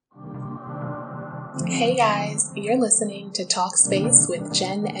Hey guys, you're listening to Talk Space with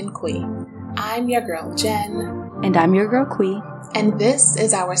Jen and Qui. I'm your girl, Jen. And I'm your girl, Qui. And this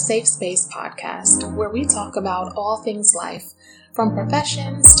is our Safe Space podcast, where we talk about all things life, from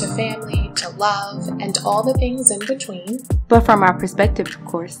professions to family to love and all the things in between. But from our perspective, of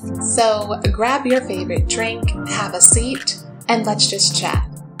course. So grab your favorite drink, have a seat, and let's just chat.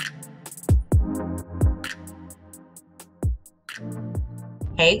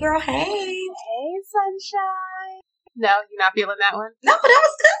 Hey girl, hey. Hey sunshine. No, you're not feeling that one? No, that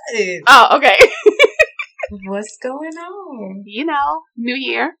was good. Oh, okay. What's going on? You know, new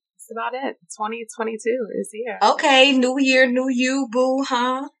year. That's about it. 2022 is here. Okay, new year, new you, boo,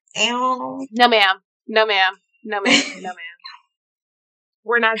 huh? No ma'am. No ma'am. No ma'am. No ma'am.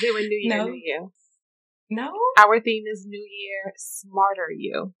 We're not doing new year, No. new you. No? Our theme is New Year, Smarter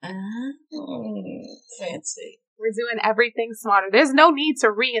You. Fancy. We're doing everything smarter. There's no need to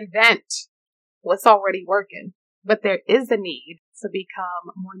reinvent what's already working, but there is a need to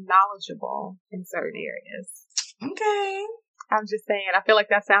become more knowledgeable in certain areas. Okay. I'm just saying, I feel like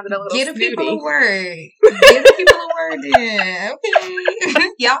that sounded a little Get the snooty. people a word. Give the people a word then. Okay.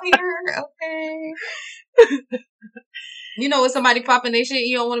 Y'all hear? Okay. You know, when somebody popping their shit,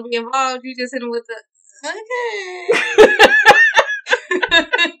 you don't want to be involved, you just hit them with the,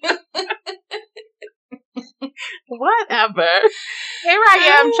 Whatever. Here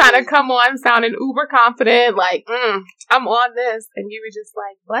I am trying to come on sounding uber confident, like, I'm on this. And you were just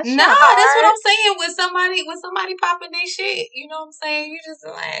like, bless No, your that's heart. what I'm saying. When somebody popping their shit, you know what I'm saying? You just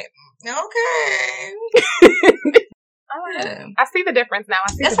like, okay. Yeah. I see the difference now.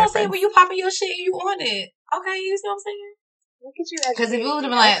 That's what I'm saying. When you popping your shit, you on it. Okay, you see what I'm saying? Look at you. Because if it would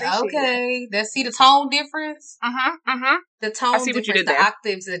have been like, okay, see the tone difference? The tone I see what you did difference, the there.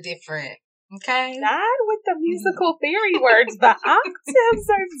 octaves are different. Okay? Not with the musical theory words. The octaves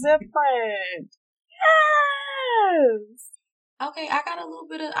are different. Yes. Okay, I got a little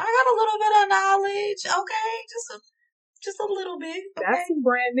bit of knowledge. Okay, just a little bit. Okay. That's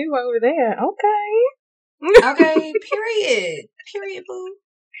brand new over there. Okay. Okay, period, boo.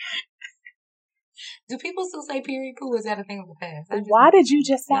 Do people still say period, poo? Is that a thing of the past? Why did you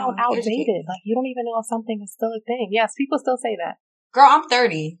just sound No, outdated? educate. Like you don't even know if something is still a thing. Yes, people still say that. Girl, I'm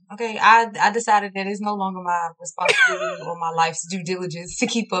 30. Okay, I decided that it's no longer my responsibility or my life's due diligence to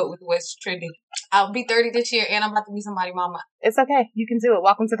keep up with what's trending. I'll be 30 this year, and I'm about to be somebody's mama. It's okay. You can do it.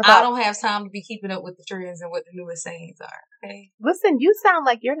 Welcome to the I club. don't have time to be keeping up with the trends and what the newest sayings are. Okay. Listen, you sound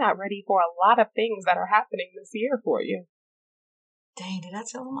like you're not ready for a lot of things that are happening this year for you. Dang, did I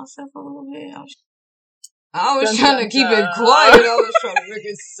tell myself a little bit? I was Dun, trying dun, to keep it dun. quiet. I was trying to make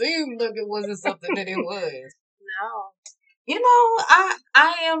it seem like it wasn't something that it was. No. You know,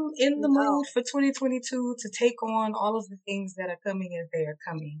 I am in the No. mood for 2022 to take on all of the things that are coming as they are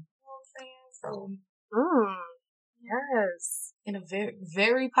coming. You know what I'm saying? So, Yes. in a very,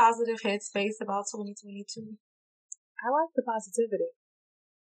 very positive headspace about 2022. I like the positivity.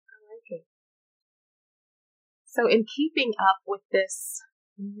 I like it. So in keeping up with this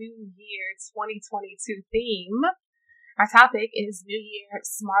New Year 2022 theme, our topic is New Year,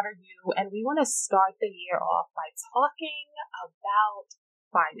 Smarter You, and we want to start the year off by talking about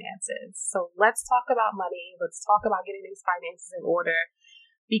finances. So let's talk about money. Let's talk about getting these finances in order,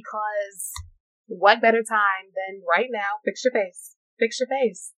 because what better time than right now? Fix your face. Fix your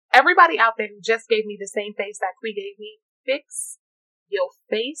face. Everybody out there who just gave me the same face that Qui gave me, fix your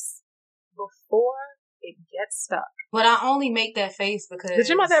face before it gets stuck. But I only make that face because... Did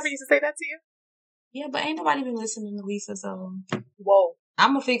your mother ever used to say that to you? Yeah, but ain't nobody been listening to Lisa, so... Whoa.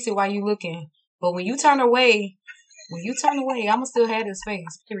 I'm gonna fix it while you looking. But when you turn away, I'ma still have this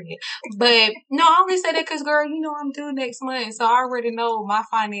face, period. But, no, I only say that because, girl, you know I'm due next month, so I already know my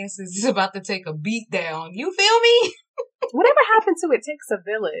finances is about to take a beat down. You feel me? Whatever happened to it takes a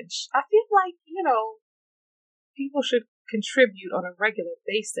village. I feel like, people should contribute on a regular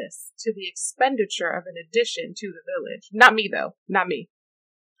basis to the expenditure of an addition to the village. Not me, though. Not me.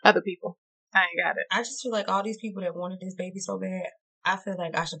 Other people. I ain't got it. I just feel like all these people that wanted this baby so bad, I feel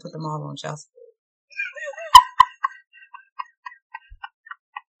like I should put them all on child support.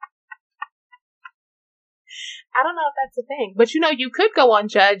 I don't know if that's a thing. But you could go on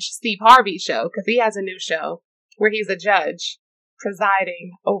Judge Steve Harvey's show, because he has a new show where he's a judge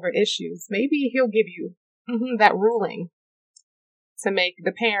presiding over issues. Maybe he'll give you that ruling to make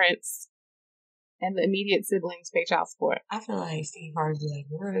the parents and the immediate siblings pay child support. I feel like Steve Harvey be like,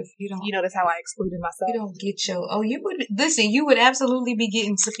 "Girl, if you don't, You notice how I excluded myself? you don't get your, you would absolutely be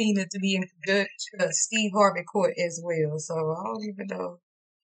getting subpoenaed to be in Judge Steve Harvey court as well. So I don't even know.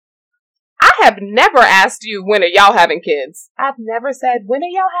 I I have never asked you, when are y'all having kids? I've never said, when are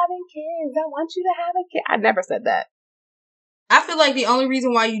y'all having kids? I want you to have a kid. I never said that. I feel like the only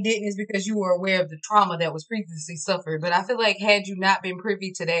reason why you didn't is because you were aware of the trauma that was previously suffered. But I feel like had you not been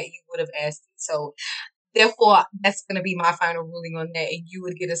privy to that, you would have asked it. So therefore, that's going to be my final ruling on that, and you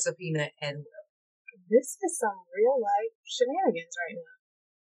would get a subpoena as well. This is some real life shenanigans right now.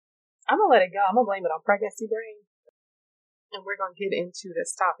 I'm going to let it go. I'm going to blame it on pregnancy brain. And we're going to get into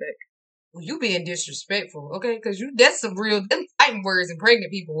this topic. Well, you being disrespectful, okay? Because that's some real, them fighting words in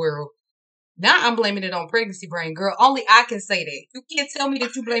pregnant people world. Now I'm blaming it on pregnancy brain, girl. Only I can say that. You can't tell me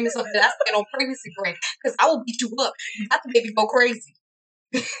that you blaming something that I said on pregnancy brain, because I will beat you up. You got to make me go crazy.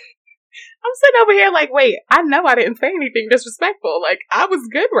 I'm sitting over here like, wait, I know I didn't say anything disrespectful. Like, I was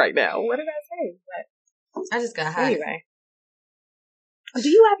good right now. What did I say? But I just got high. anyway. Do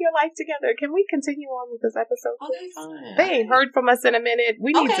you have your life together? Can we continue on with this episode? Okay, fine. They ain't heard from us in a minute.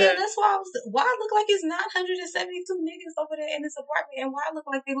 We need to. That's why why I look like it's 972 niggas over there in this apartment, and why I look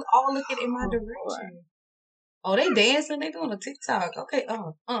like they all looking in my direction. Oh, they dancing. They doing a TikTok. Okay,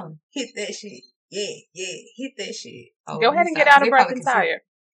 hit that shit. Yeah, hit that shit. Oh, go ahead and get out of breath and tired.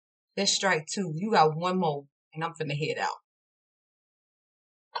 That's strike 2. You got one more, and I'm finna head out.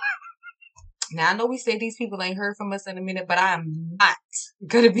 Now, I know we say these people ain't heard from us in a minute, but I am not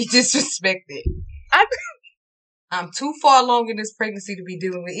gonna be disrespected. I'm too far along in this pregnancy to be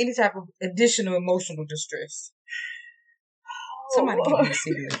dealing with any type of additional emotional distress. Somebody give me a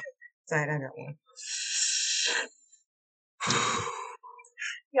cigarette. Sorry, I got one.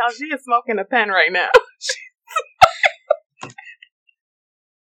 Y'all, she is smoking a pen right now.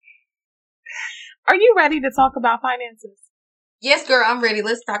 Are you ready to talk about finances? Yes, girl, I'm ready.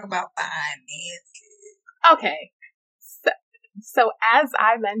 Let's talk about finances. Okay. So as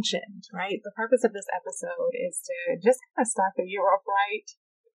I mentioned, right, the purpose of this episode is to just kind of start the year off right.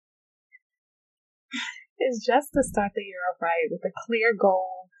 Is just to start the year off right with a clear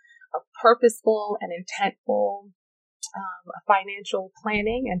goal of purposeful and intentful financial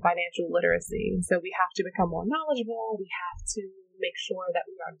planning and financial literacy. So we have to become more knowledgeable. We have to make sure that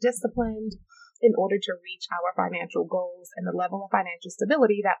we are disciplined in order to reach our financial goals and the level of financial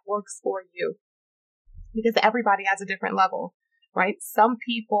stability that works for you. Because everybody has a different level, right? Some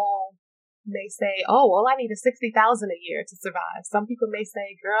people may say, oh, well, I need a $60,000 a year to survive. Some people may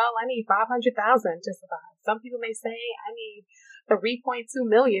say, girl, I need $500,000 to survive. Some people may say, I need $3.2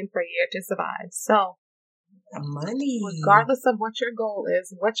 million per year to survive. So money, regardless of what your goal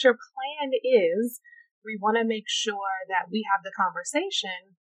is, what your plan is, we want to make sure that we have the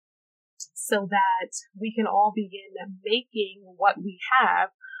conversation so that we can all begin making what we have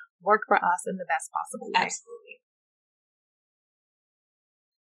work for us in the best possible way. Absolutely.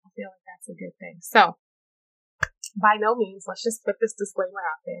 I feel like that's a good thing. So, by no means, let's just put this disclaimer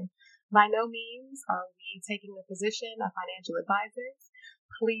out there. By no means are we taking the position of financial advisors.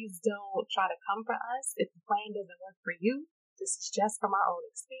 Please don't try to come for us if the plan doesn't work for you. This is just from our own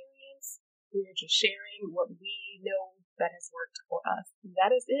experience. We're just sharing what we know that has worked for us.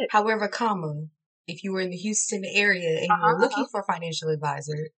 That is it. However, if you were in the Houston area and you were looking for a financial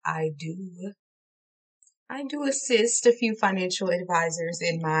advisor, I do assist a few financial advisors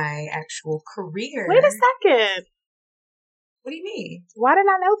in my actual career. Wait a second. What do you mean? Why didn't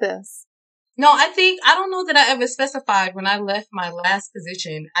I know this? No, I don't know that I ever specified when I left my last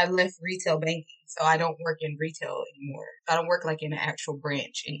position, I left retail banking. So I don't work in retail anymore. I don't work like in an actual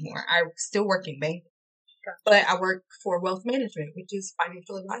branch anymore. I still work in banking. But I work for wealth management, which is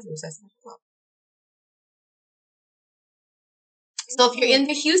financial advisors. That's my job. So if you're in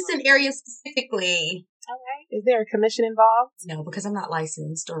the Houston area specifically. All right. Is there a commission involved? No, because I'm not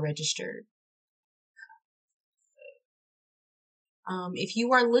licensed or registered. If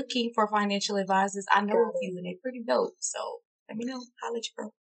you are looking for financial advisors, I know a few and they're pretty dope. So let me know. I'll let you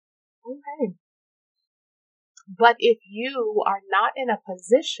go. Okay. But if you are not in a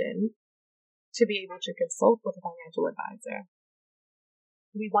position to be able to consult with a financial advisor,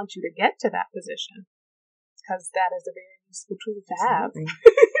 we want you to get to that position because that is a very useful tool to have.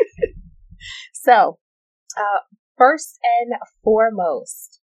 So, first and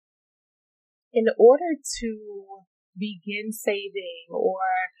foremost, in order to begin saving or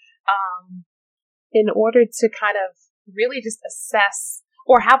in order to kind of really just assess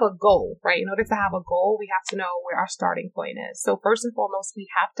or have a goal, right? In order to have a goal, we have to know where our starting point is. So first and foremost, we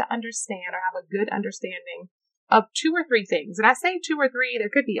have to understand or have a good understanding of 2 or 3 things. And I say 2 or 3, there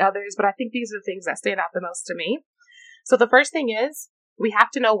could be others, but I think these are the things that stand out the most to me. So the first thing is we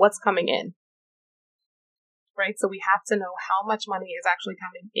have to know what's coming in, right? So we have to know how much money is actually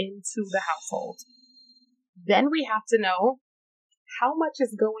coming into the household. Then we have to know how much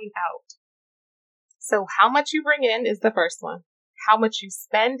is going out. So how much you bring in is the first one. How much you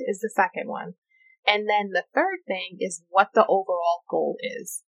spend is the second one. And then the third thing is what the overall goal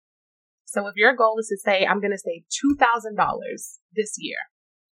is. So if your goal is to say, I'm going to save $2,000 this year,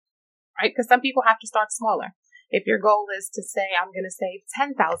 right? Because some people have to start smaller. If your goal is to say, I'm going to save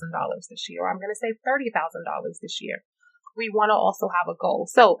 $10,000 this year, or I'm going to save $30,000 this year, we want to also have a goal.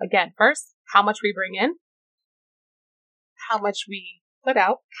 So again, first, how much we bring in, how much we put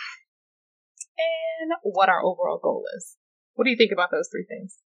out, and what our overall goal is. What do you think about those three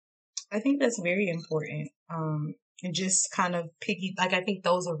things? I think that's very important. And just kind of I think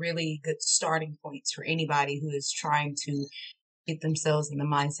those are really good starting points for anybody who is trying to get themselves in the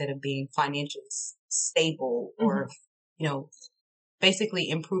mindset of being financially stable or, basically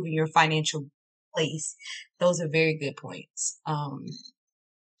improving your financial place. Those are very good points.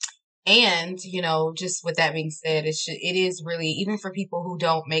 And, just with that being said, it is really, even for people who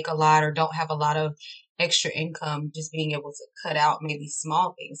don't make a lot or don't have a lot of extra income, just being able to cut out maybe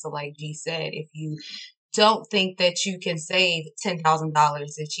small things. So like G said, if you don't think that you can save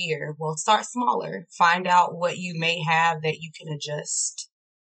 $10,000 each year, well, start smaller. Find out what you may have that you can adjust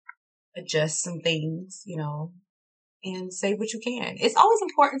some things, and save what you can. It's always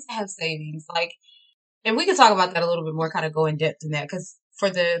important to have savings. And we can talk about that a little bit more, kind of go in depth in that, because for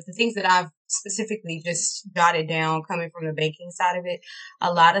the things that I've specifically just jotted down coming from the banking side of it,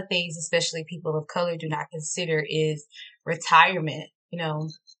 a lot of things, especially people of color, do not consider is retirement,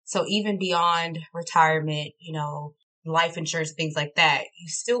 So even beyond retirement, life insurance, things like that, you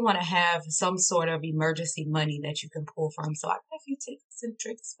still want to have some sort of emergency money that you can pull from. So I got a few tips and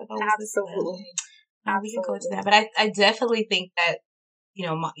tricks for those. Absolutely. We can go into that. But I definitely think that,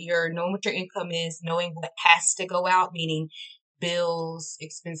 knowing what your income is, knowing what has to go out, meaning bills,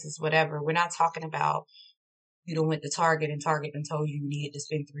 expenses, whatever. We're not talking about you don't went to Target and Target and told you needed to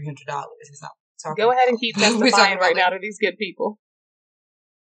spend $300. It's not talking. Go ahead and keep testifying right now to these good people.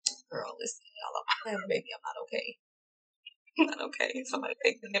 Girl, listen, y'all, baby, I'm not okay. I'm not okay. Somebody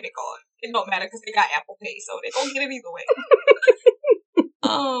take the debit card. It don't matter because they got Apple Pay, so they're gonna get it either way.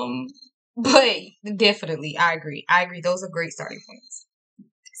 But definitely, I agree. Those are great starting points.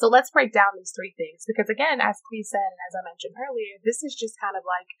 So let's break down these three things because, again, as Quee said, and as I mentioned earlier, this is just kind of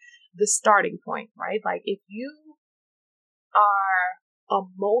like the starting point, right? Like if you are a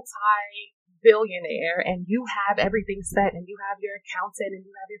multi-billionaire and you have everything set and you have your accountant and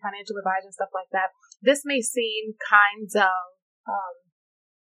you have your financial advisor and stuff like that, this may seem kind of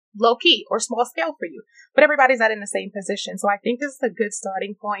low-key or small scale for you, but everybody's not in the same position. So I think this is a good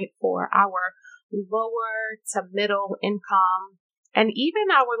starting point for our lower to middle income and even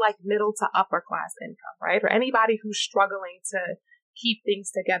our middle to upper class income, right? Or anybody who's struggling to keep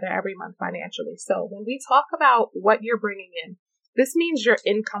things together every month financially. So when we talk about what you're bringing in, this means your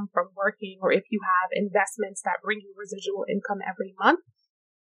income from working, or if you have investments that bring you residual income every month,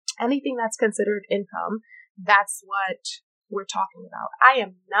 anything that's considered income, that's what we're talking about. I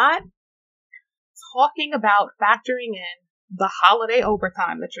am not talking about factoring in the holiday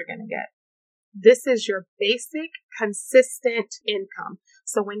overtime that you're going to get. This is your basic, consistent income.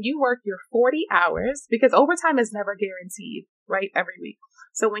 So when you work your 40 hours, because overtime is never guaranteed, right, every week.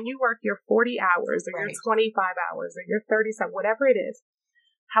 So when you work your 40 hours or your 25 hours or your 30, whatever it is,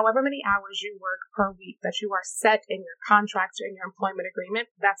 however many hours you work per week that you are set in your contract or in your employment agreement,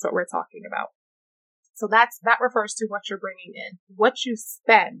 that's what we're talking about. So that refers to what you're bringing in, what you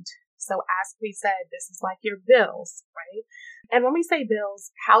spend. So as we said, this is like your bills, right? And when we say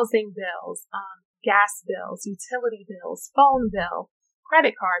bills, housing bills, gas bills, utility bills, phone bill,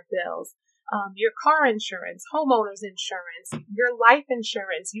 credit card bills, your car insurance, homeowner's insurance, your life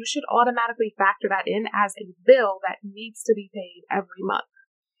insurance, you should automatically factor that in as a bill that needs to be paid every month.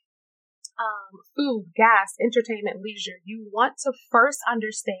 Food, gas, entertainment, leisure. You want to first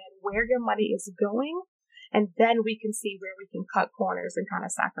understand where your money is going, and then we can see where we can cut corners and kind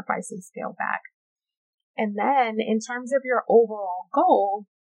of sacrifice and scale back. And then in terms of your overall goal,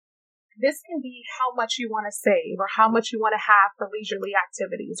 this can be how much you want to save or how much you want to have for leisurely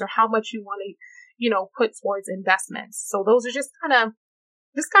activities or how much you want to, put towards investments. So those are just kind of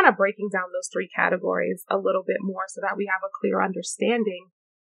breaking down those three categories a little bit more so that we have a clear understanding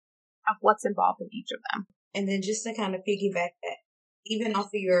of what's involved in each of them. And then just to kind of piggyback that, even off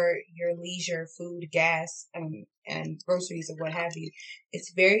of your leisure, food, gas, and groceries and what have you,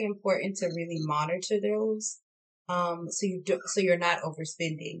 it's very important to really monitor those, so you're not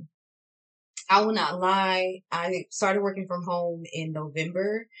overspending. I will not lie. I started working from home in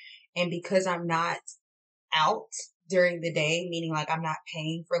November, and because I'm not out during the day, meaning like I'm not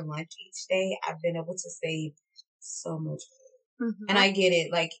paying for lunch each day, I've been able to save so much. Mm-hmm. And I get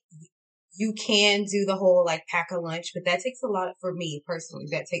it. Like you can do the whole like pack a lunch, but that takes a lot for me personally.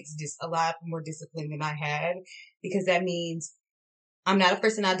 That takes just a lot more discipline than I had, because that means I'm not a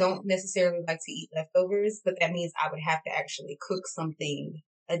person, I don't necessarily like to eat leftovers, but that means I would have to actually cook something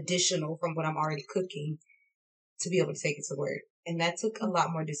additional from what I'm already cooking to be able to take it to work. And that took a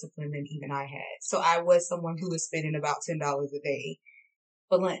lot more discipline than even I had. So I was someone who was spending about $10 a day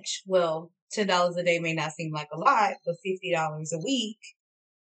for lunch. Well, $10 a day may not seem like a lot, but $50 a week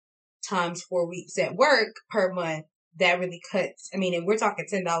times 4 weeks at work per month, that really cuts. I mean, and we're talking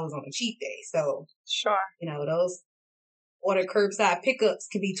 $10 on a cheap day. So, Sure. Those order curbside pickups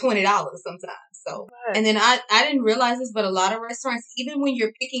can be $20 sometimes. So, and then I didn't realize this, but a lot of restaurants, even when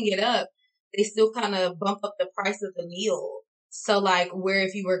you're picking it up, they still kind of bump up the price of the meal. So like where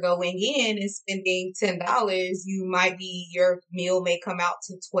if you were going in and spending $10, your meal may come out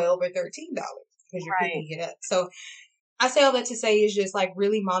to $12 or $13 because you're picking it up. So I say all that to say is just like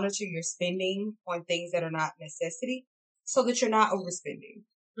really monitor your spending on things that are not necessity so that you're not overspending.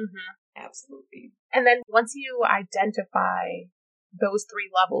 Mm-hmm. Absolutely. And then once you identify those 3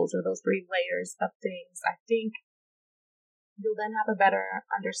 levels or those 3 layers of things, I think you'll then have a better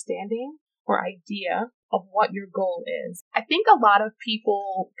understanding or idea of what your goal is. I think a lot of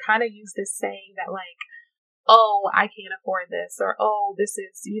people kind of use this saying that like, oh, I can't afford this, or oh, this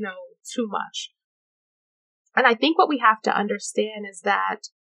is, too much. And I think what we have to understand is that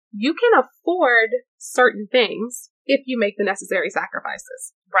you can afford certain things if you make the necessary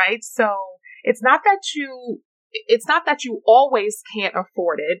sacrifices, right? So it's not that you always can't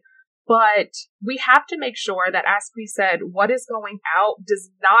afford it, but we have to make sure that, as we said, what is going out does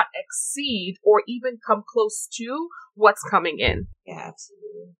not exceed or even come close to what's coming in. Yeah,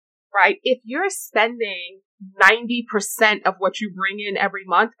 absolutely. Right? If you're spending 90% of what you bring in every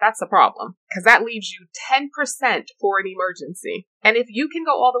month, that's a problem, because that leaves you 10% for an emergency. And if you can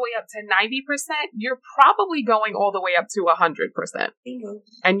go all the way up to 90%, you're probably going all the way up to 100%. Bingo.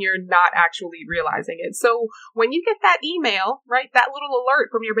 And you're not actually realizing it. So when you get that email, right, that little alert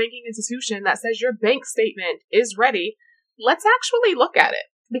from your banking institution that says your bank statement is ready, let's actually look at it,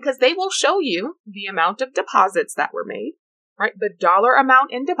 because they will show you the amount of deposits that were made, right, the dollar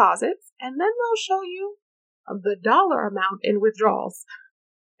amount in deposits, and then they'll show you the dollar amount in withdrawals.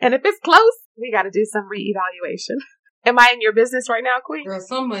 And if it's close, we got to do some reevaluation. Am I in your business right now, Queen? Girl,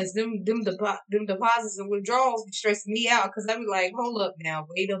 some months, them deposits and withdrawals be stressing me out, because I be like, hold up now,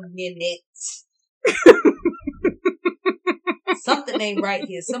 wait a minute. Something ain't right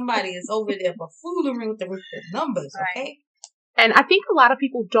here. Somebody is over there buffoonery with the numbers, okay? Right. And I think a lot of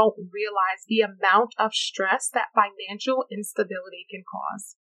people don't realize the amount of stress that financial instability can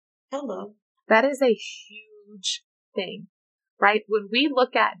cause. Hello. That is a huge thing, right? When we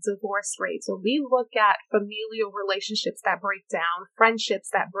look at divorce rates, when we look at familial relationships that break down, friendships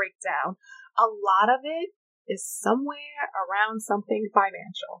that break down, a lot of it is somewhere around something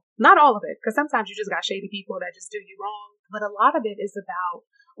financial. Not all of it, because sometimes you just got shady people that just do you wrong. But a lot of it is about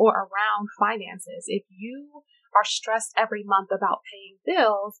or around finances. If you are stressed every month about paying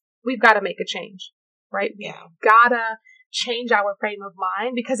bills, we've got to make a change, right? We've got to change our frame of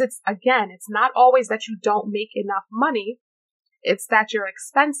mind, because it's not always that you don't make enough money. It's that your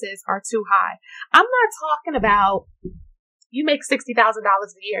expenses are too high. I'm not talking about you make $60,000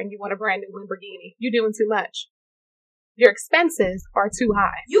 a year and you want a brand new Lamborghini. You're doing too much. Your expenses are too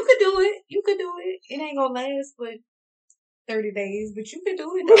high. You could do it. It ain't gonna last but 30 days, but you could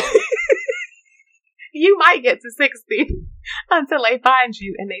do it though. You might get to 60 until they find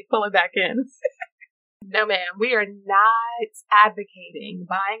you and they pull it back in. No, ma'am, we are not advocating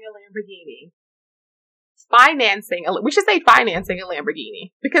buying a Lamborghini. We should say financing a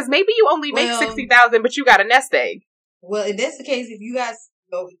Lamborghini, because maybe you only make $60,000, but you got a nest egg. Well, if that's the case, if you guys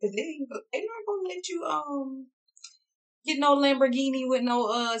go, because they're not gonna let you get no Lamborghini with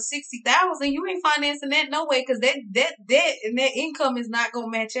no 60,000. You ain't financing that no way, because that debt and that income is not gonna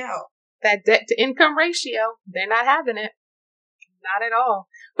match out. That debt to income ratio, they're not having it. Not at all.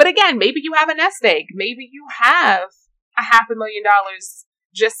 But again, maybe you have a nest egg. Maybe you have $500,000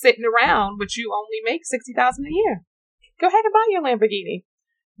 just sitting around, but you only make $60,000 a year. Go ahead and buy your Lamborghini.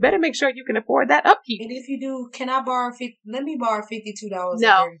 Better make sure you can afford that upkeep. And if you do, can I borrow let me borrow $52.32.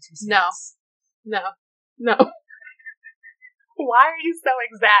 No. Why are you so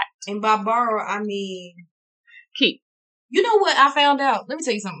exact? And by borrow, I mean keep. You know what I found out? Let me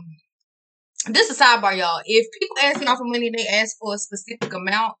tell you something. This is a sidebar, y'all. If people ask y'all for money and they ask for a specific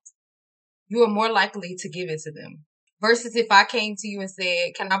amount, you are more likely to give it to them. Versus if I came to you and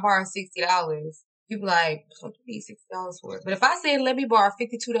said, can I borrow $60? You be like, what do you need $60 for it? But if I said, let me borrow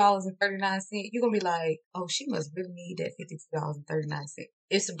 $52.39, you're going to be like, oh, she must really need that $52.39.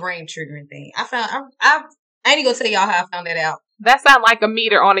 It's a brain triggering thing. I ain't even going to tell y'all how I found that out. That sounds like a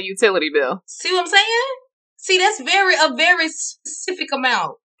meter on a utility bill. See what I'm saying? See, that's a very specific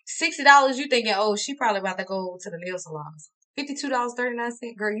amount. $60, you thinking, oh, she probably about to go to the nail salon.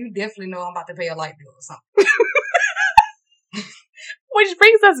 $52.39, girl, you definitely know I'm about to pay a light bill or something. Which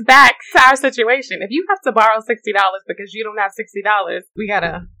brings us back to our situation. If you have to borrow $60 because you don't have $60, we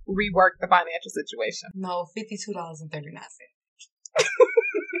gotta rework the financial situation. No, $52.39.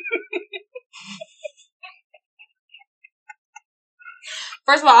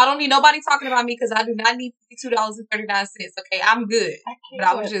 First of all, I don't need nobody talking about me because I do not need $52.39. Okay, I'm good. But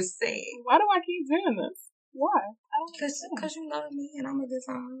I was just saying. Why do I keep doing this? Why? Because you love me and I'm a good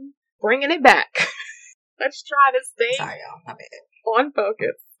time. Bringing it back. Let's try this thing. Sorry, y'all. My bad. On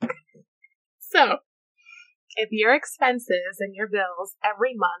focus. So, if your expenses and your bills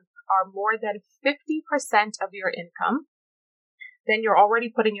every month are more than 50% of your income, then you're already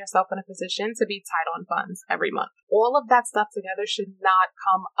putting yourself in a position to be tight on funds every month. All of that stuff together should not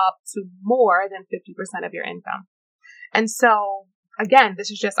come up to more than 50% of your income. And so, again,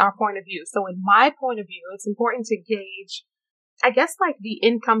 this is just our point of view. So in my point of view, it's important to gauge, I guess, like the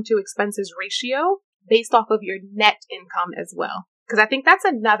income to expenses ratio based off of your net income as well. Because I think that's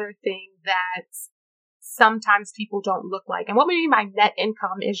another thing that sometimes people don't look like. And what we mean by net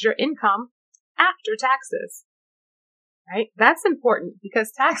income is your income after taxes. Right? That's important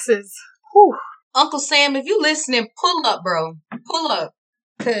because taxes, whew. Uncle Sam, if you listening, pull up, bro. Pull up.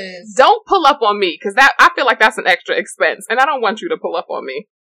 Cause don't pull up on me because I feel like that's an extra expense and I don't want you to pull up on me.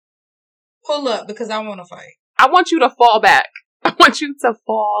 Pull up because I want to fight. I want you to fall back. I want you to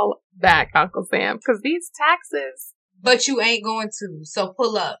fall back, Uncle Sam, because these taxes. But you ain't going to, so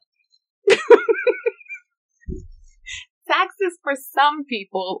pull up. Taxes for some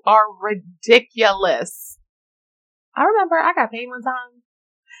people are ridiculous. I remember I got paid one time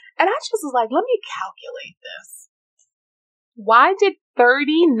and I just was like, let me calculate this. Why did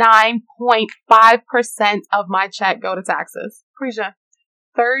 39.5% of my check go to taxes? Prisha,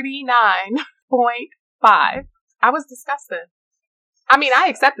 39.5. I was disgusted. I mean, I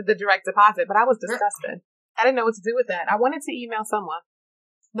accepted the direct deposit, but I was disgusted. I didn't know what to do with that. I wanted to email someone.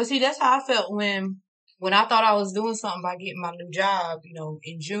 But see, that's how I felt when I thought I was doing something by getting my new job,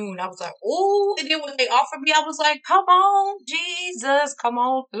 in June. I was like, ooh, and then when they offered me, I was like, come on, Jesus, come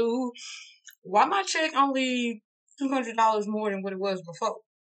on through. Why my check only $200 more than what it was before?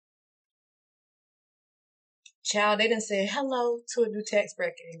 Child, they done said hello to a new tax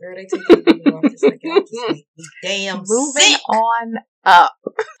bracket. And girl, they take it off. Just like, y'all just make me damn moving sick. on up.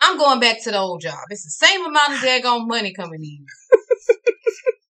 I'm going back to the old job. It's the same amount of daggone money coming in.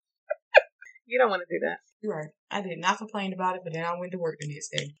 You don't want to do that. You're right. I did not complain about it, but then I went to work the next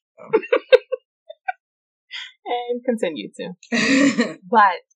day. So. And continue to.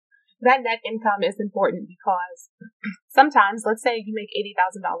 But that net income is important because sometimes, let's say you make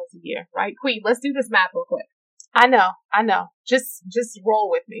 $80,000 a year, right? Queen, let's do this math real quick. I know. Just roll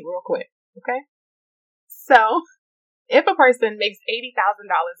with me real quick, okay? So, if a person makes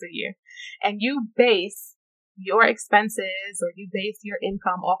 $80,000 a year and you base your expenses or you base your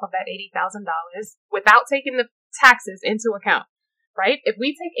income off of that $80,000 without taking the taxes into account, right? If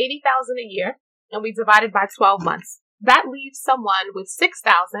we take $80,000 a year and we divide it by 12 months, that leaves someone with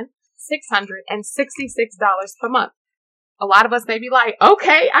 $6,666 per month. A lot of us may be like,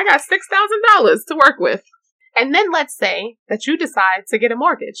 okay, I got $6,000 to work with. And then let's say that you decide to get a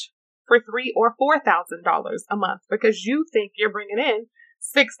mortgage for $3,000 or $4,000 a month because you think you're bringing in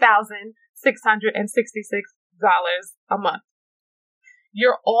 $6,666 a month.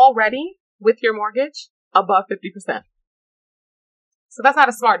 You're already, with your mortgage, above 50%. So that's not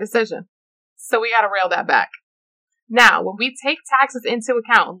a smart decision. So we got to rail that back. Now, when we take taxes into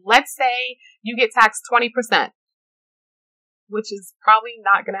account, let's say you get taxed 20%. Which is probably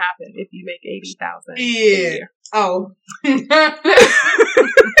not going to happen if you make $80,000 a year. Oh.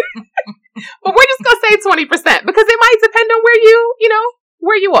 But we're just going to say 20% because it might depend on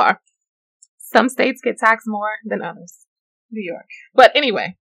where you are. Some states get taxed more than others. New York. But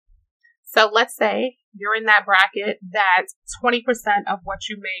anyway, so let's say you're in that bracket that 20% of what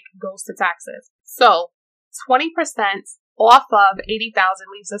you make goes to taxes. So 20% off of $80,000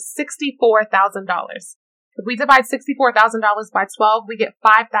 leaves us $64,000. If we divide $64,000 by 12, we get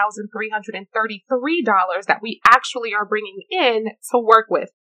 $5,333 that we actually are bringing in to work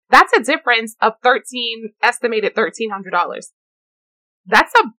with. That's a difference of estimated $1,300.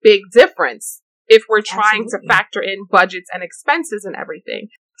 That's a big difference if we're trying to factor in budgets and expenses and everything.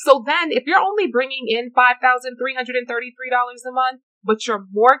 So then if you're only bringing in $5,333 a month, but your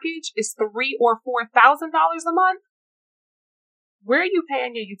mortgage is $3,000 or $4,000 a month, where are you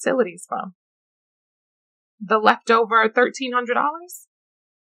paying your utilities from? The leftover $1,300?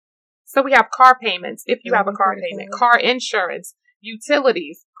 So we have car payments, if you have a car payment, car insurance,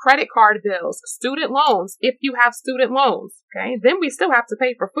 utilities, credit card bills, student loans, if you have student loans, okay? Then we still have to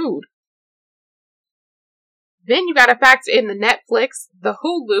pay for food. Then you got to factor in the Netflix, the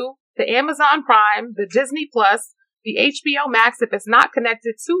Hulu, the Amazon Prime, the Disney Plus, the HBO Max if it's not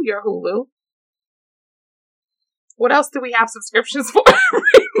connected to your Hulu. What else do we have subscriptions for?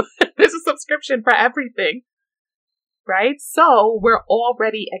 There's a subscription for everything, right? So we're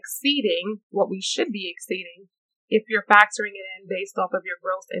already exceeding what we should be exceeding if you're factoring it in based off of your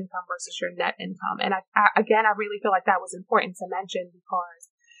gross income versus your net income. And I really feel like that was important to mention because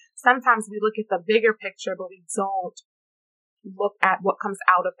sometimes we look at the bigger picture, but we don't look at what comes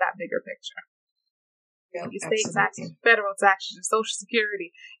out of that bigger picture. Yep, your state taxes, federal taxes, your Social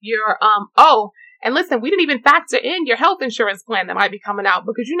Security, your, and listen, we didn't even factor in your health insurance plan that might be coming out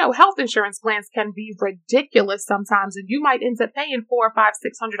because health insurance plans can be ridiculous sometimes, and you might end up paying $400, $500,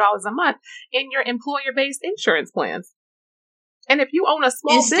 $600 a month in your employer-based insurance plans. And if you own a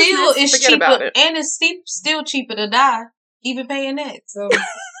small business, it's forget cheaper, about it. And it's still cheaper to die, even paying that. So, wait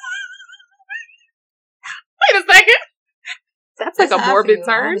a second, that's like a morbid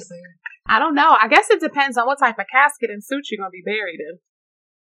turn. Honestly. I don't know. I guess it depends on what type of casket and suit you're going to be buried in.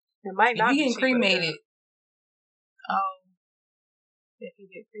 It might not if be you get cremated. Oh. If you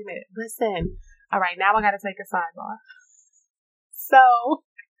get cremated. Listen. All right, now I got to take a sidebar. So,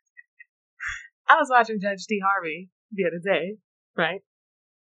 I was watching Judge T. Harvey the other day, right?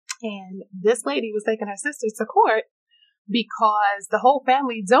 And this lady was taking her sisters to court because the whole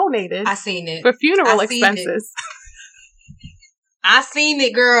family donated for funeral expenses. I seen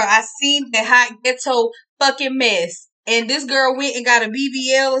it, girl. I seen the hot ghetto fucking mess. And this girl went and got a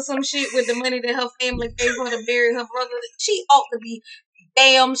BBL or some shit with the money that her family gave her to bury her brother. She ought to be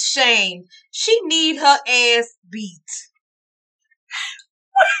damn shamed. She need her ass beat.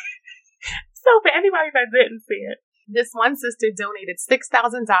 So for anybody that didn't see it, this one sister donated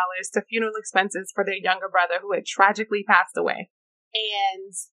 $6,000 to funeral expenses for their younger brother who had tragically passed away.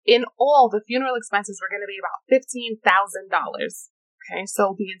 And in all, the funeral expenses were going to be about $15,000. Okay,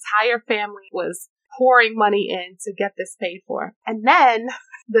 so the entire family was pouring money in to get this paid for. And then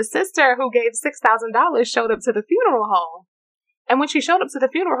the sister who gave $6,000 showed up to the funeral home. And when she showed up to the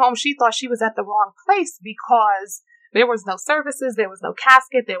funeral home, she thought she was at the wrong place because there was no services, there was no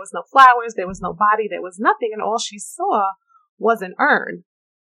casket, there was no flowers, there was no body, there was nothing. And all she saw was an urn.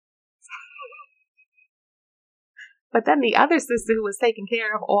 But then the other sister who was taking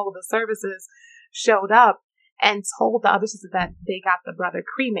care of all of the services showed up and told the other sister that they got the brother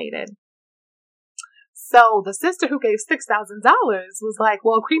cremated. So the sister who gave $6,000 was like,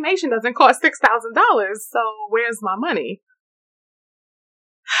 well, cremation doesn't cost $6,000, so where's my money?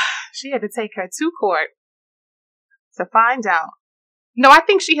 She had to take her to court to find out. No, I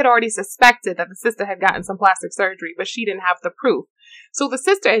think she had already suspected that the sister had gotten some plastic surgery, but she didn't have the proof. So the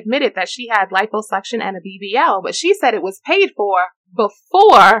sister admitted that she had liposuction and a BBL, but she said it was paid for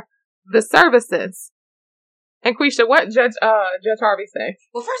before the services. And Quisha, what Judge Harvey say?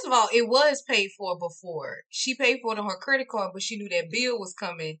 Well, first of all, it was paid for before. She paid for it on her credit card, but she knew that bill was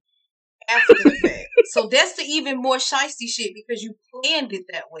coming after the fact. So that's the even more shiesty shit because you planned it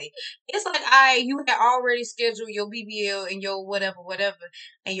that way. It's like, you had already scheduled your BBL and your whatever,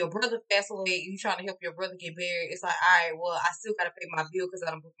 and your brother passed away, you trying to help your brother get buried. It's like, well, I still got to pay my bill because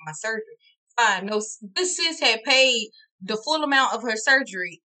I don't book my surgery. Fine. No, this sis had paid the full amount of her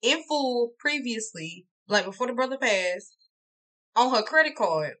surgery in full previously, like before the brother passed, on her credit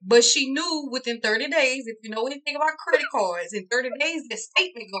card. But she knew within 30 days, if you know anything about credit cards, in 30 days, the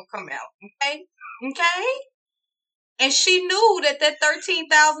statement gonna come out. Okay? And she knew that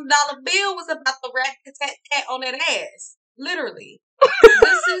 $13,000 bill was about to rat-tat-tat on that ass. Literally.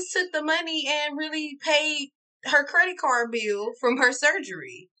 This sis took the money and really paid her credit card bill from her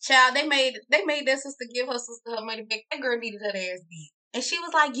surgery. Child, they made that sister give her sister her money back. That girl needed her ass beat. And she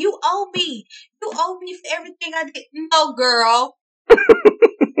was like, you owe me. You owe me for everything I did. No, girl.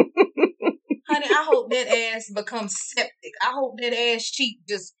 Honey, I hope that ass becomes septic. I hope that ass cheek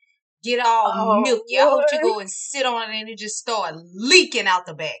just get all milky. I hope you go and sit on it and it just start leaking out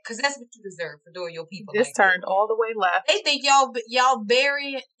the back. Because that's what you deserve for doing your people. This like turned that. all the way left. They think y'all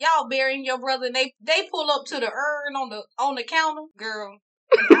burying your brother and they pull up to the urn on the counter. Girl,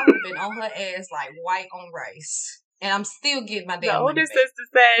 I would have been on her ass like white on rice. And I'm still getting my damn money back. The older sister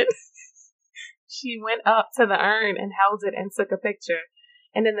said she went up to the urn and held it and took a picture.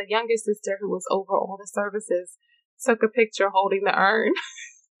 And then the younger sister, who was over all the services, took a picture holding the urn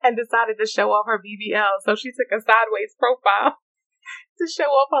and decided to show off her BBL. So she took a sideways profile to show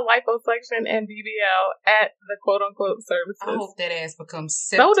off her liposuction and BBL at the quote-unquote services. I hope that ass becomes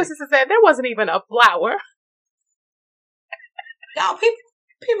septic. So the sister said there wasn't even a flower. Y'all,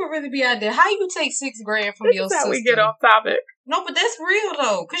 people really be out there. How you take $6,000 from your sister? We get off topic. No, but that's real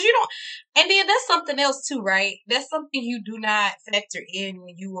though, because you don't. And then that's something else too, right? That's something you do not factor in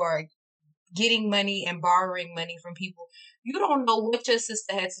when you are getting money and borrowing money from people. You don't know what your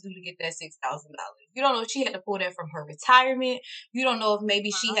sister had to do to get that $6,000. You don't know if she had to pull that from her retirement. You don't know if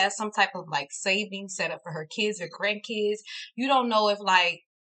maybe she has some type of like savings set up for her kids or grandkids. You don't know if like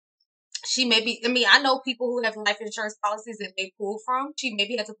she maybe, I know people who have life insurance policies that they pull from. She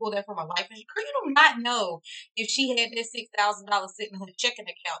maybe had to pull that from a life insurance. Girl, you do not know if she had that $6,000 sitting in her checking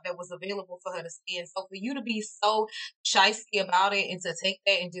account that was available for her to spend. So for you to be so shysty about it and to take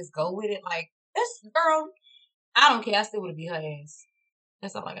that and just go with it, like, that's, girl, I don't care. I still would have beat her ass.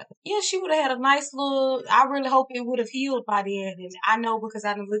 That's all I got. Yeah, she would have had a nice little, I really hope it would have healed by then. And I know because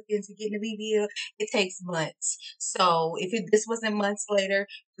I done looked into getting a BBL, it takes months. So if this wasn't months later,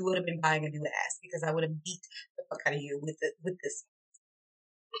 you would have been buying a new ass because I would have beat the fuck out of you with this.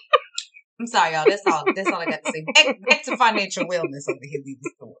 I'm sorry, y'all. That's all I got to say. Back to financial wellness over here.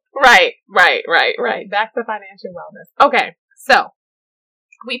 Right. Back to financial wellness. Okay, so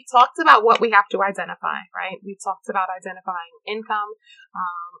we've talked about what we have to identify, right? We've talked about identifying income,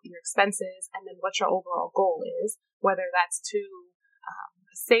 your expenses, and then what your overall goal is, whether that's to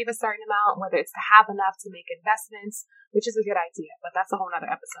save a certain amount, whether it's to have enough to make investments, which is a good idea, but that's a whole nother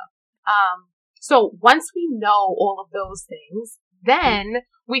episode. So once we know all of those things, then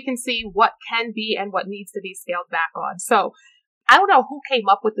we can see what can be and what needs to be scaled back on. So I don't know who came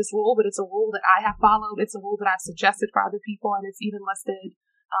up with this rule, but it's a rule that I have followed. It's a rule that I've suggested for other people, and it's even listed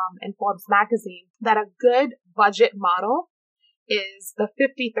in Forbes magazine, that a good budget model is the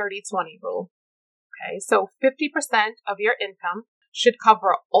 50-30-20 rule. Okay, so 50% of your income should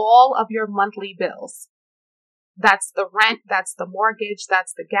cover all of your monthly bills. That's the rent, that's the mortgage,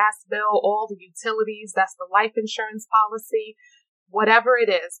 that's the gas bill, all the utilities, that's the life insurance policy, whatever it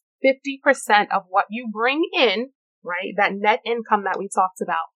is. 50% of what you bring in, right, that net income that we talked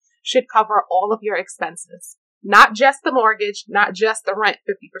about, should cover all of your expenses. Not just the mortgage, not just the rent,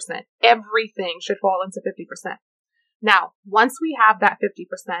 50%. Everything should fall into 50%. Now, once we have that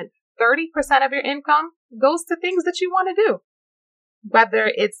 50%, 30% of your income goes to things that you want to do. Whether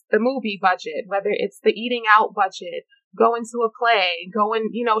it's the movie budget, whether it's the eating out budget, going to a play, going,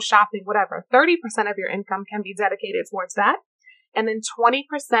 shopping, whatever. 30% of your income can be dedicated towards that. And then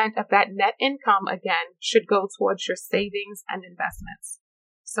 20% of that net income, again, should go towards your savings and investments.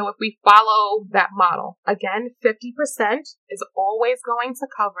 So if we follow that model, again, 50% is always going to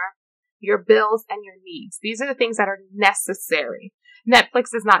cover your bills and your needs. These are the things that are necessary.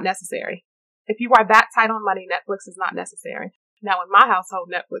 Netflix is not necessary. If you are that tight on money, Netflix is not necessary. Now, in my household,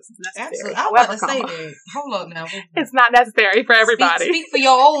 Netflix is necessary. Absolutely. I was about to say that. Hold on now. It's not necessary for everybody. Speak for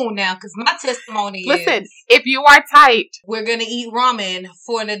your own now, because my testimony Listen, if you are tight, we're going to eat ramen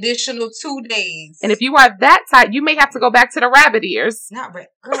for an additional 2 days. And if you are that tight, you may have to go back to the rabbit ears.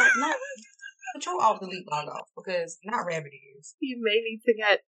 Girl, not control all the delete log off, because not rabbit ears. You may need to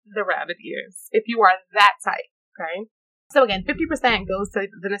get the rabbit ears if you are that tight, okay? So again, 50% goes to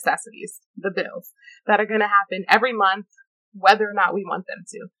the necessities, the bills that are going to happen every month, whether or not we want them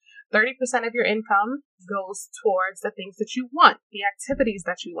to. 30% of your income goes towards the things that you want, the activities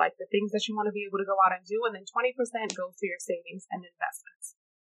that you like, the things that you want to be able to go out and do, and then 20% goes to your savings and investments.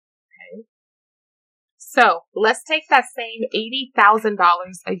 Okay. So let's take that same $80,000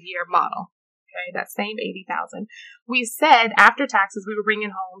 a year model. Okay, that same $80,000. We said after taxes we were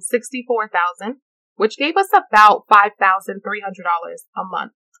bringing home $64,000, which gave us about $5,300 a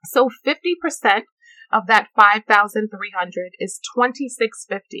month. So 50% of that $5,300 is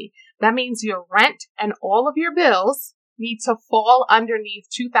 $2,650. That means your rent and all of your bills need to fall underneath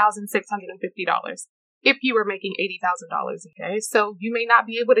 $2,650 if you were making $80,000. Okay, so you may not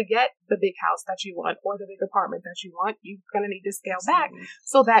be able to get the big house that you want or the big apartment that you want. You're going to need to scale back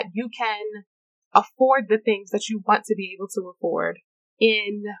so that you can afford the things that you want to be able to afford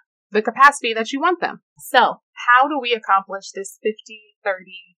in the capacity that you want them. So how do we accomplish this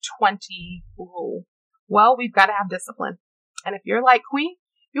 50-30-20 rule? Well, we've got to have discipline. And if you're like Queen,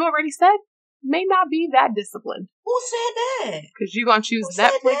 you already said, may not be that disciplined. Who said that? Because you're going to choose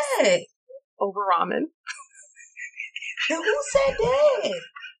Netflix over ramen. Who said that?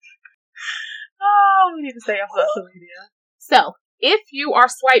 Oh, we need to stay off social media. So, if you are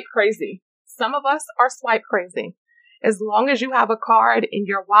swipe crazy, some of us are swipe crazy. As long as you have a card in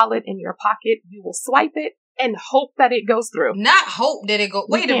your wallet, in your pocket, you will swipe it and hope that it goes through. Not hope that it go.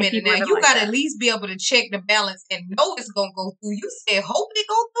 We Wait a can't minute keep now. living You like got to that. at least be able to check the balance and know it's going to go through. You said hope it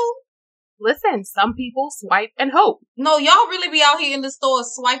go through? Listen, some people swipe and hope. No, y'all really be out here in the store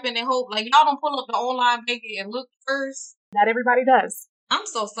swiping and hope. Like, y'all don't pull up the online banking and look first. Not everybody does. I'm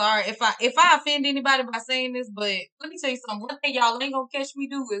so sorry if I offend anybody by saying this, but let me tell you something. One thing y'all ain't gonna catch me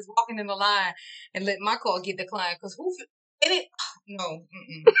do is walking in the line and let my call get declined. Cause no.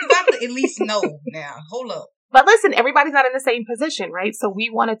 You got to at least know now. Hold up. But listen, everybody's not in the same position, right? So we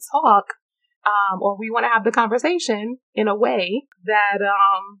want to talk, or we want to have the conversation in a way that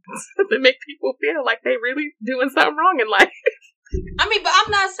that make people feel like they really doing something wrong in life. I mean, but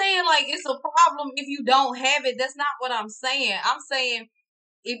I'm not saying like it's a problem if you don't have it. That's not what I'm saying. I'm saying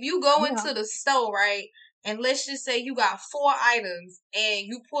if you go into the store, right, and let's just say you got 4 items and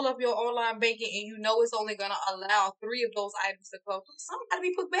you pull up your online banking and you know it's only going to allow 3 of those items to go through, some got to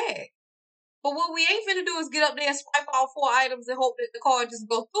be put back. But what we ain't finna do is get up there and swipe all 4 items and hope that the card just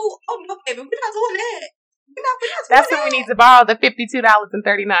go through. Oh, no, baby, we're not doing that. We're not doing That's that. when we need to borrow the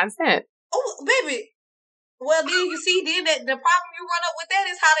 $52.39. Oh, baby. Well, then you see, then the problem you run up with that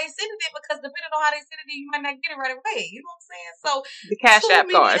is how they send it, because depending on how they send it, you might not get it right away. You know what I'm saying? So The Cash App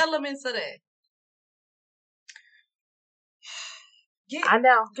card. elements of that. Yeah, I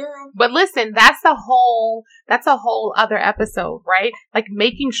know, girl. but listen, that's a whole other episode, right? Like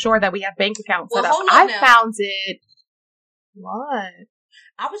making sure that we have bank accounts set up. I found it. What?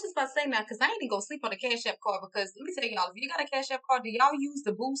 I was just about to say now, because I ain't even gonna sleep on the Cash App card, because let me tell y'all, if you got a Cash App card, do y'all use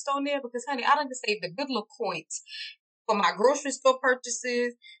the boost on there? Because honey, I done just saved the good little points for my grocery store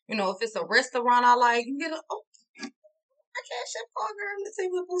purchases. You know, if it's a restaurant I like, you get my Cash App card, girl. Let's see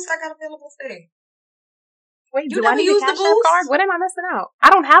what boost I got available today. Wait, do I need a Cash App card? What am I missing out?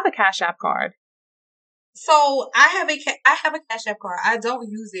 I don't have a Cash App card. So I have a Cash App card. I don't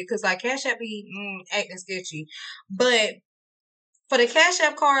use it because like Cash App be acting sketchy, but for the Cash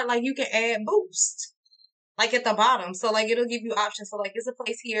App card, like you can add boost, like at the bottom. So like it'll give you options. So like there's a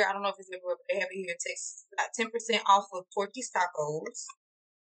place here. I don't know if it's everywhere, but they have it here in Texas. Got 10% off of Porky's Tacos.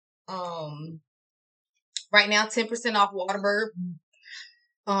 Right now 10% off Whataburger.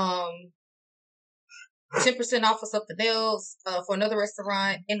 10% off of something else, for another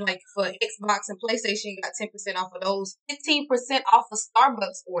restaurant, and like for Xbox and PlayStation, you got 10% off of those. 15% off a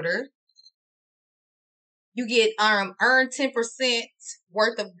Starbucks order. You get earn 10%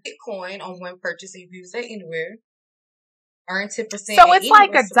 worth of Bitcoin on one purchase if you use that anywhere. Earn 10%. So it's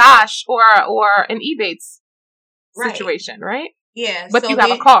like a Dash or an Ebates situation, right? Yeah. But so you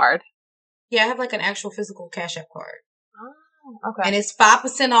have a card. Yeah, I have like an actual physical Cash App card. Oh, okay. And it's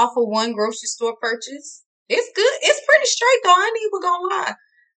 5% off of one grocery store purchase. It's good. It's pretty straight though. I ain't even gonna lie.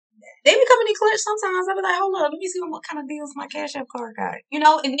 They be coming in clutch sometimes. I be like, hold up, let me see what kind of deals my Cash App card got. You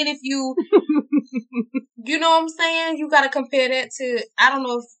know, and then if you, you know what I'm saying? You got to compare that to, I don't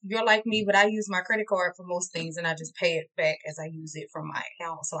know if you're like me, but I use my credit card for most things and I just pay it back as I use it from my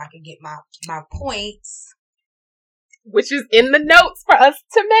account so I can get my points. Which is in the notes for us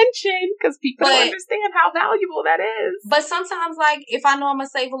to mention because people don't understand how valuable that is. But sometimes, like, if I know I'm going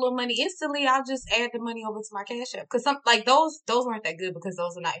to save a little money instantly, I'll just add the money over to my Cash App. Because, like, those weren't that good because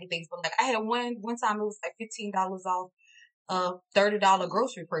those are not anything. But, like, I had one time it was like $15 off a $30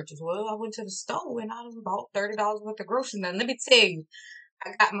 grocery purchase. Well, I went to the store and I bought $30 worth of groceries. Now, let me tell you,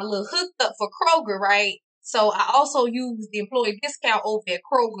 I got my little hooked up for Kroger, right? So, I also used the employee discount over at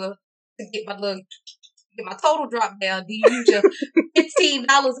Kroger to get my total drop down. Do you use your $15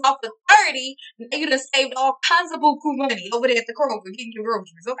 off of $30? You done saved all kinds of buku money over there at the Kroger getting your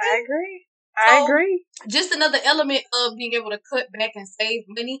groceries. Okay, I agree. Just another element of being able to cut back and save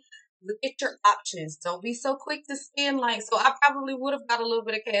money. Look at your options. Don't be so quick to spend. Like, so I probably would have got a little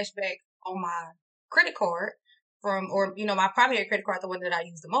bit of cash back on my credit card my primary credit card, the one that I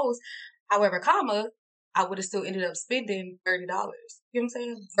use the most. However, I would have still ended up spending $30. You know what I'm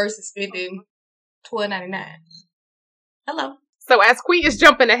saying? Versus spending $12.99. Hello. So as Queen is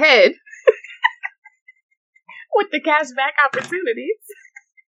jumping ahead with the cashback opportunities,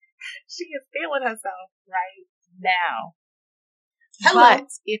 she is feeling herself right now. Hello. But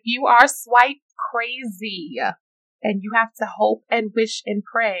if you are swipe crazy and you have to hope and wish and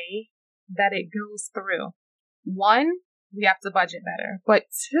pray that it goes through, 1, we have to budget better. But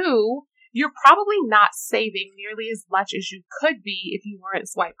 2, you're probably not saving nearly as much as you could be if you weren't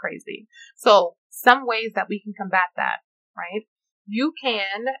swipe crazy. So some ways that we can combat that, right? You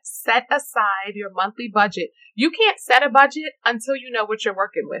can set aside your monthly budget. You can't set a budget until you know what you're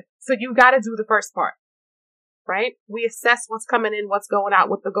working with. So you got to do the first part. right? We assess what's coming in, what's going out,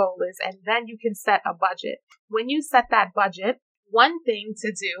 what the goal is, and then you can set a budget. When you set that budget, one thing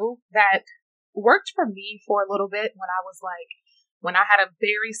to do that worked for me for a little bit when I had a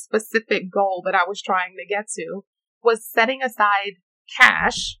very specific goal that I was trying to get to, was setting aside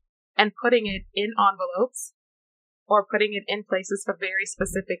cash and putting it in envelopes or putting it in places for very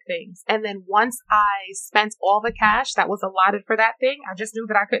specific things. And then once I spent all the cash that was allotted for that thing, I just knew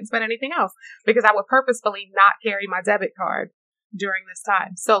that I couldn't spend anything else because I would purposefully not carry my debit card during this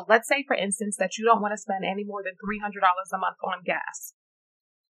time. So let's say, for instance, that you don't want to spend any more than $300 a month on gas,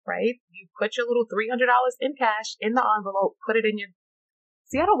 right? You put your little $300 in cash in the envelope, put it in your...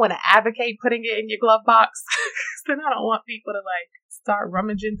 See, I don't want to advocate putting it in your glove box. Then I don't want people to start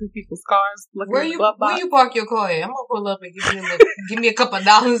rummaging through people's cars looking in the glove box. Where you park your car at? I'm gonna pull up and give me a couple of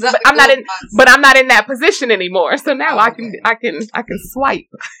dollars. But I'm not in that position anymore. So now I can swipe.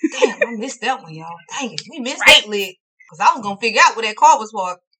 Damn, I missed that one, y'all. Dang it, we missed that leg. Cause I was gonna figure out where that car was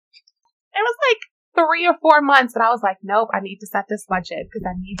parked. It was 3 or 4 months that I was like, nope, I need to set this budget because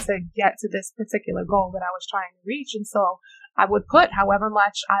I need to get to this particular goal that I was trying to reach. And so I would put however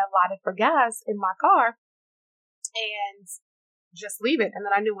much I allotted for gas in my car and just leave it. And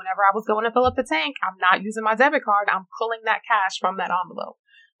then I knew whenever I was going to fill up the tank, I'm not using my debit card. I'm pulling that cash from that envelope,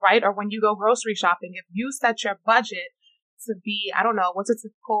 right? Or when you go grocery shopping, if you set your budget to be, I don't know, what's a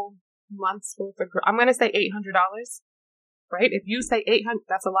typical month's worth of, I'm going to say $800, right? If you say 800,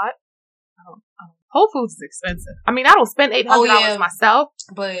 that's a lot. Whole Foods is expensive. I mean, I don't spend $800 myself,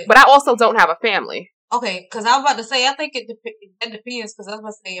 but I also don't have a family. Okay, because I was about to say, I think it depends. Because I was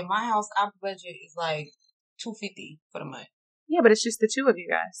about to say, in my house, our budget is like $250 for the month. Yeah, but it's just the two of you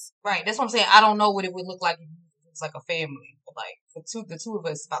guys. Right, that's what I'm saying. I don't know what it would look like if it was like a family. But like the two of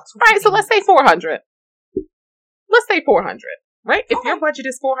us, about $250. All right, so let's say $400. Let's say $400. Right? If your budget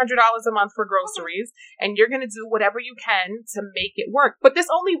is $400 a month for groceries and you're going to do whatever you can to make it work. But this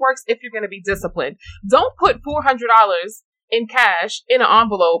only works if you're going to be disciplined. Don't put $400 in cash in an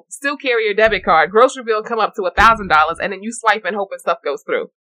envelope, still carry your debit card, grocery bill come up to $1,000 and then you swipe and hope and stuff goes through.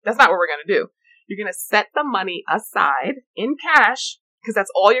 That's not what we're going to do. You're going to set the money aside in cash because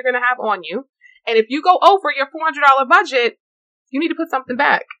that's all you're going to have on you. And if you go over your $400 budget, you need to put something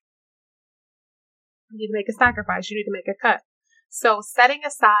back. You need to make a sacrifice. You need to make a cut. So setting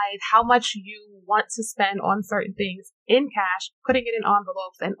aside how much you want to spend on certain things in cash, putting it in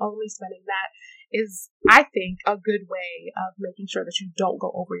envelopes and only spending that is, I think, a good way of making sure that you don't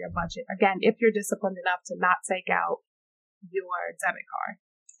go over your budget. Again, if you're disciplined enough to not take out your debit card.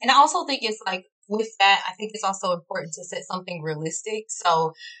 And I also think it's like with that, I think it's also important to set something realistic.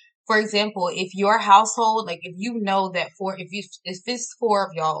 So, for example, if your household, like if you know that if it's 4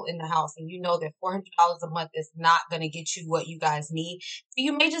 of y'all in the house and you know that $400 a month is not going to get you what you guys need,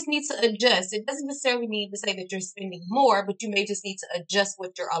 you may just need to adjust. It doesn't necessarily mean to say that you're spending more, but you may just need to adjust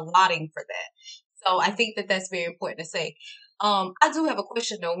what you're allotting for that. So I think that that's very important to say. I do have a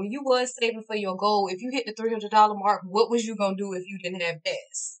question though. When you was saving for your goal, if you hit the $300 mark, what was you going to do if you didn't have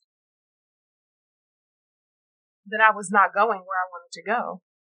gas? Then I was not going where I wanted to go.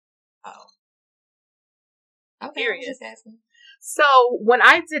 Oh. Okay. Period. So when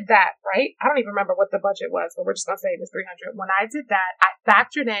I did that, right, I don't even remember what the budget was, but we're just going to say it was $300. When I did that, I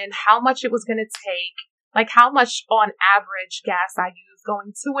factored in how much it was going to take, like how much on average gas I use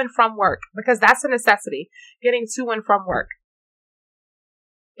going to and from work, because that's a necessity, getting to and from work.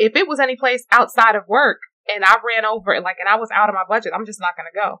 If it was any place outside of work and I ran over it, and I was out of my budget, I'm just not going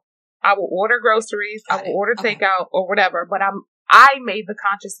to go. I will order groceries, I will order takeout or whatever, but I made the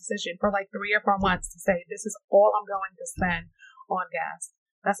conscious decision for 3 or 4 months to say, this is all I'm going to spend on gas.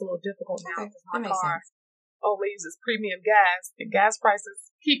 That's a little difficult now because my car only uses premium gas and gas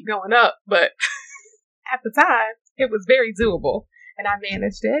prices keep going up. But at the time, it was very doable and I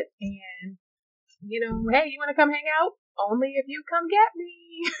managed it. And, hey, you want to come hang out? Only if you come get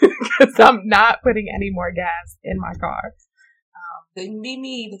me because I'm not putting any more gas in my car. Couldn't be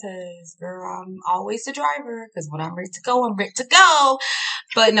me because, girl, I'm always the driver because when I'm ready to go, I'm ready to go.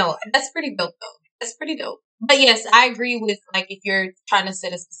 But no, that's pretty dope though. That's pretty dope. But yes, I agree with if you're trying to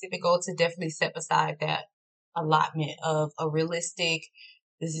set a specific goal to definitely set aside that allotment of a realistic,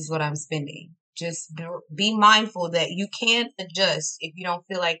 this is what I'm spending. Just be mindful that you can adjust if you don't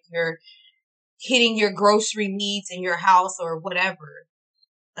feel like you're hitting your grocery needs in your house or whatever.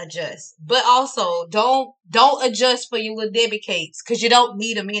 Adjust, but also don't adjust for your little Debbie cakes because you don't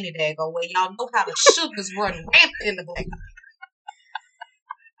need them any daggone way. Y'all know how the sugars run rampant in the black.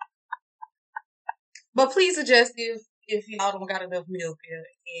 But please adjust if y'all don't got enough milk or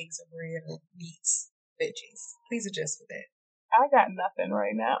eggs or bread or meats, veggies. Please adjust for that. I got nothing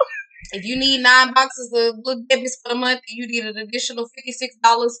right now. If you need 9 boxes of Little Debbie's for the month and you need an additional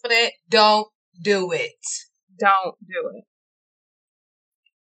 $56 for that, don't do it. Don't do it.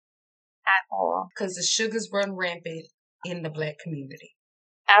 At all. Because the sugars run rampant in the Black community.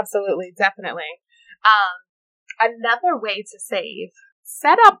 Absolutely. Definitely. Another way to save,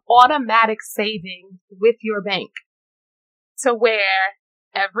 set up automatic saving with your bank to where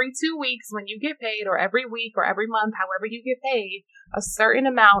every 2 weeks when you get paid, or every week or every month, however you get paid, a certain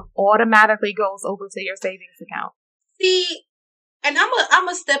amount automatically goes over to your savings account. See, and I'm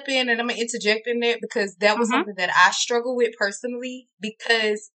a step in and I'm going to interject in there because that was something that I struggle with personally,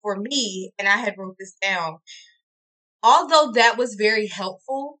 because for me, and I had wrote this down, although that was very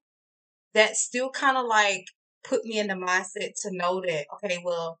helpful, that still kind of like put me in the mindset to know that, okay,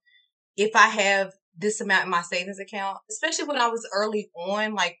 well, if I have this amount in my savings account, especially when I was early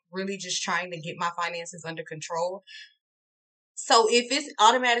on, like really just trying to get my finances under control. So if it's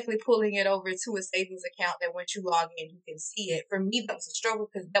automatically pulling it over to a savings account that once you log in, you can see it. For me, that was a struggle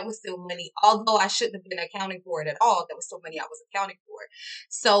because that was still money. Although I shouldn't have been accounting for it at all, that was still money I was accounting for.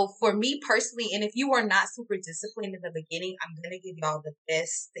 So for me personally, and if you are not super disciplined in the beginning, I'm going to give y'all the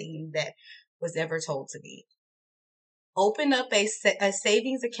best thing that was ever told to me. Open up a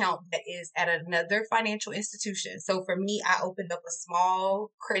savings account that is at another financial institution. So for me, I opened up a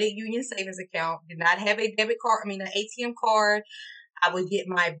small credit union savings account, did not have a debit card, an ATM card. I would get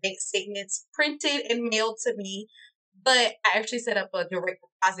my bank statements printed and mailed to me, but I actually set up a direct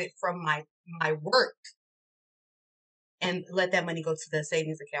deposit from my work and let that money go to the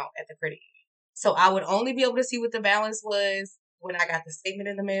savings account at the credit union. So I would only be able to see what the balance was when I got the statement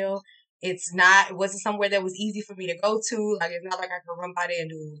in the mail. It wasn't somewhere that was easy for me to go to. Like, it's not like I could run by there and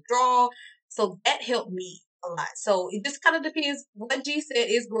do a withdrawal. So that helped me a lot. So it just kind of depends. What G said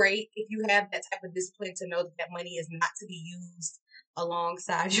is great if you have that type of discipline to know that money is not to be used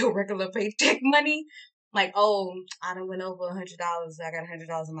alongside your regular paycheck money. Like, oh, I done went over $100. I got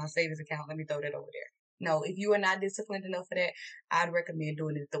 $100 in my savings account. Let me throw that over there. No, if you are not disciplined enough for that, I'd recommend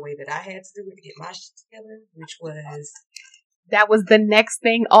doing it the way that I had to do it to get my shit together, which was... That was the next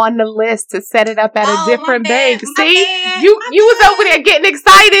thing on the list, to set it up at a different bank. See, you was over there getting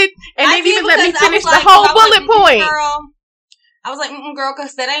excited and didn't even let me finish the whole bullet point. Girl, I was like, girl,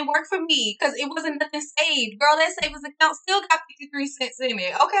 because that ain't work for me, because it wasn't nothing saved. Girl, that savings account still got 53 cents in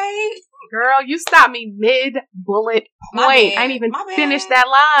it, okay? Girl, you stopped me mid-bullet point. I didn't even finish that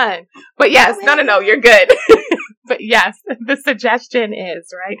line. But yes, no, you're good. But yes, the suggestion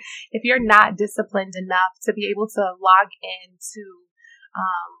is, right, if you're not disciplined enough to be able to log into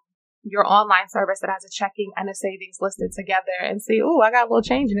your online service that has a checking and a savings listed together and see, oh, I got a little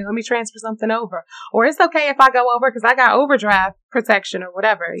change in it, let me transfer something over. Or it's okay if I go over because I got overdraft protection or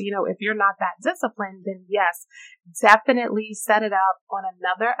whatever. You know, if you're not that disciplined, then yes, definitely set it up on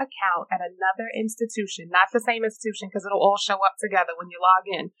another account at another institution, not the same institution, because it'll all show up together when you log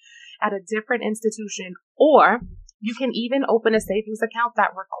in, at a different institution. Or you can even open a savings account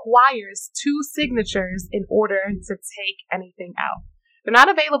that requires 2 signatures in order to take anything out. They're not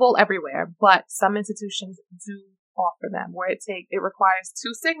available everywhere, but some institutions do offer them where it requires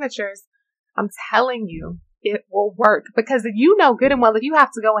 2 signatures. I'm telling you, it will work, because you know good and well if you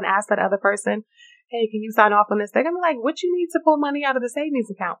have to go and ask that other person, hey, can you sign off on this? They're going to be like, what you need to pull money out of the savings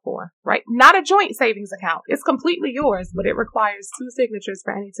account for, right? Not a joint savings account. It's completely yours, but it requires 2 signatures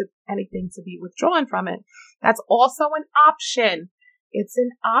for anything to be withdrawn from it. That's also an option. It's an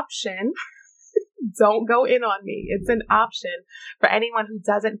option. Don't go in on me. It's an option for anyone who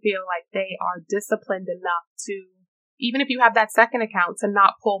doesn't feel like they are disciplined enough to, even if you have that second account, to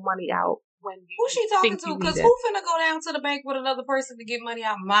not pull money out when you Who's she talking to? Because who finna go down to the bank with another person to get money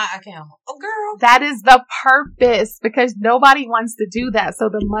out of my account? Oh, girl. That is the purpose, because nobody wants to do that. So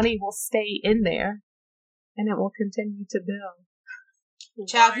the money will stay in there and it will continue to build.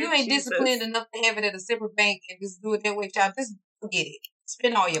 Child, if you ain't disciplined enough to have it at a separate bank and just do it that way, child, just forget it.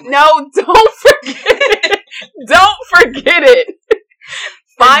 Spend all your money. No, don't forget it. Don't forget it.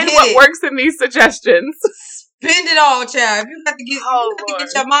 Find what works in these suggestions. Spend it all, child. If you have to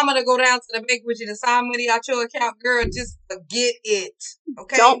get your mama to go down to the bank with you to sign money out your account, girl, just forget it.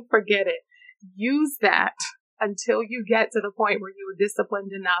 Okay? Don't forget it. Use that until you get to the point where you are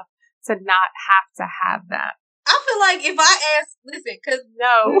disciplined enough to not have that. I feel like if I ask, listen, because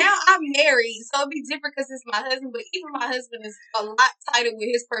now I'm married, so it'd be different because it's my husband, but even my husband is a lot tighter with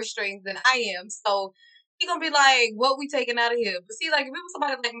his purse strings than I am, so he gonna be like, what we taking out of here? But see, like, if it was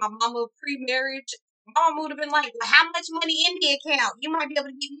somebody like my mama pre-marriage, my mama would have been like, well, how much money in the account? You might be able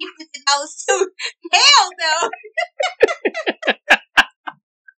to give me $50 too. Hell no.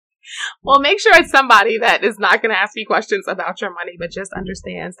 Well, make sure it's somebody that is not going to ask you questions about your money, but just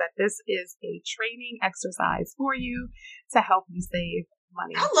understands that this is a training exercise for you to help you save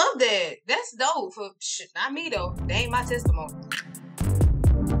money. I love that. That's dope. For shit, not me though. They ain't my testimony.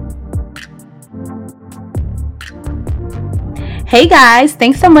 Hey guys,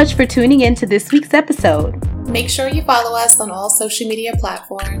 thanks so much for tuning in to this week's episode. Make sure you follow us on all social media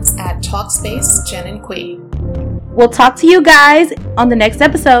platforms at Talkspace Jen and Qui. We'll talk to you guys on the next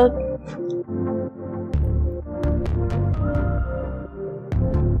episode.